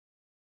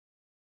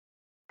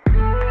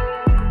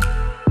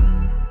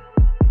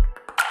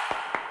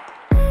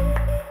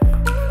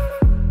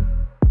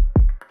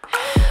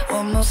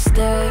more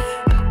step,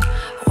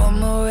 one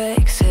more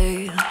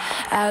exhale,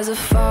 as I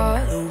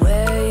follow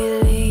where you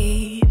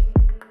lead.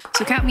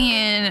 So Count Me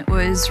In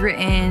was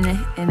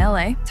written in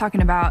LA,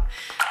 talking about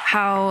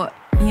how,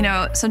 you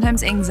know,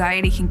 sometimes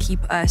anxiety can keep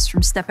us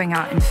from stepping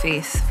out in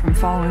faith, from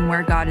following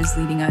where God is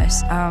leading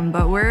us.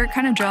 But we're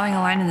kind of drawing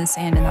a line in the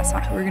sand, and that's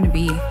not who we're going to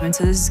be. And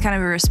so this is kind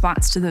of a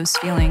response to those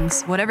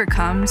feelings. Whatever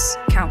comes,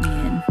 count me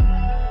in.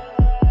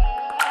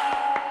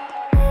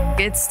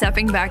 It's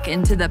stepping back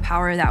into the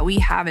power that we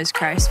have as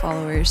Christ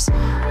followers,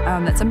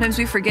 that sometimes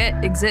we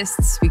forget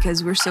exists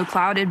because we're so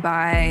clouded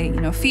by,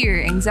 you know,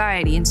 fear,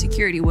 anxiety,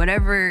 insecurity,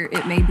 whatever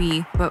it may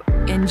be. But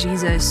in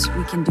Jesus,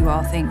 we can do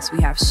all things. We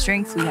have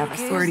strength, we have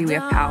authority, we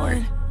have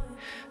power.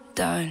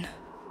 Done.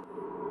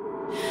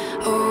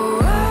 Oh,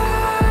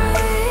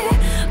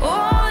 I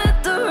won't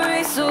let the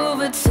race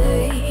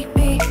overtake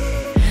me.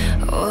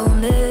 Oh,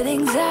 let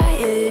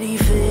anxiety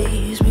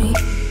faze me.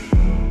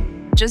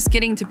 Just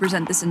getting to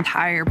present this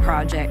entire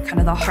project,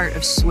 kind of the heart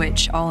of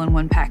Switch, all in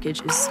one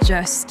package, is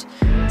just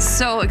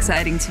so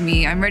exciting to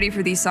me. I'm ready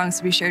for these songs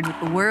to be shared with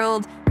the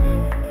world.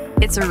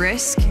 It's a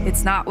risk.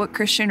 It's not what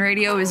Christian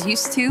radio is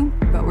used to,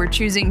 but we're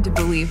choosing to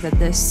believe that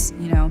this,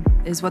 you know,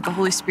 is what the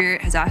Holy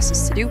Spirit has asked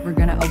us to do. We're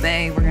gonna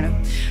obey. We're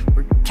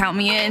count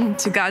me in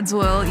to God's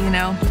will. You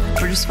know,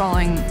 we're just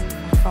following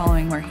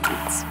where He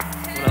leads.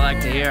 What I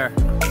like to hear.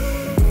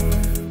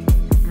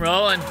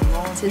 Rolling.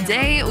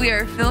 Today we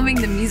are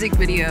filming the music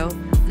video.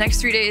 The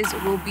next 3 days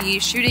we'll be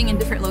shooting in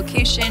different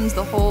locations.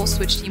 The whole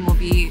Switch team will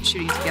be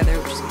shooting together,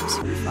 which is going to be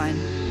super fun.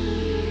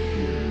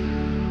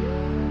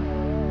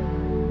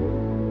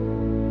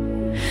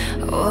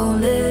 Oh,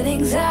 let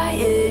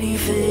anxiety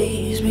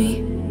faze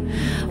me.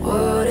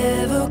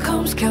 Whatever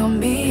comes, count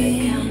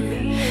me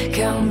in.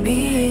 Count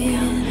me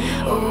in.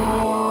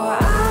 Oh,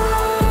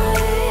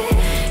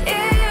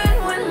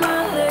 even when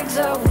my legs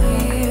are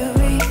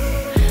weary,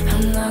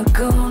 I'm not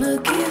gonna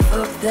give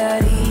up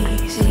that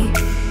easy.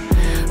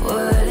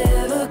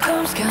 Whatever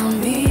comes, count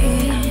me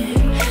in.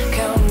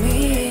 Count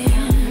me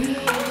in.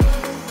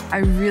 I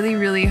really,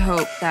 really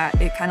hope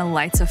that it kind of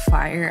lights a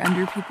fire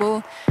under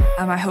people.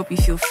 I hope you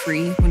feel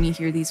free when you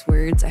hear these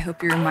words. I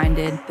hope you're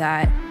reminded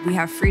that we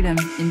have freedom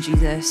in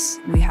Jesus.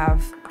 We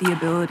have the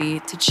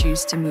ability to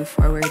choose to move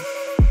forward.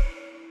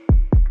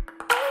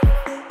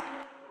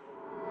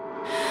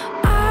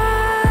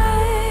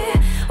 I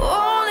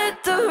won't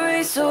let the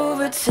race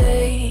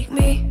overtake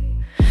me.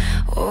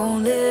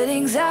 Won't let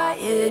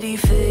anxiety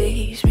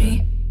faze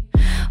me.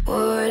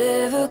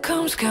 Whatever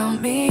comes,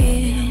 count me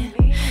in.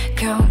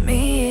 Count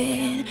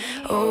me in.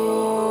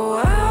 Oh.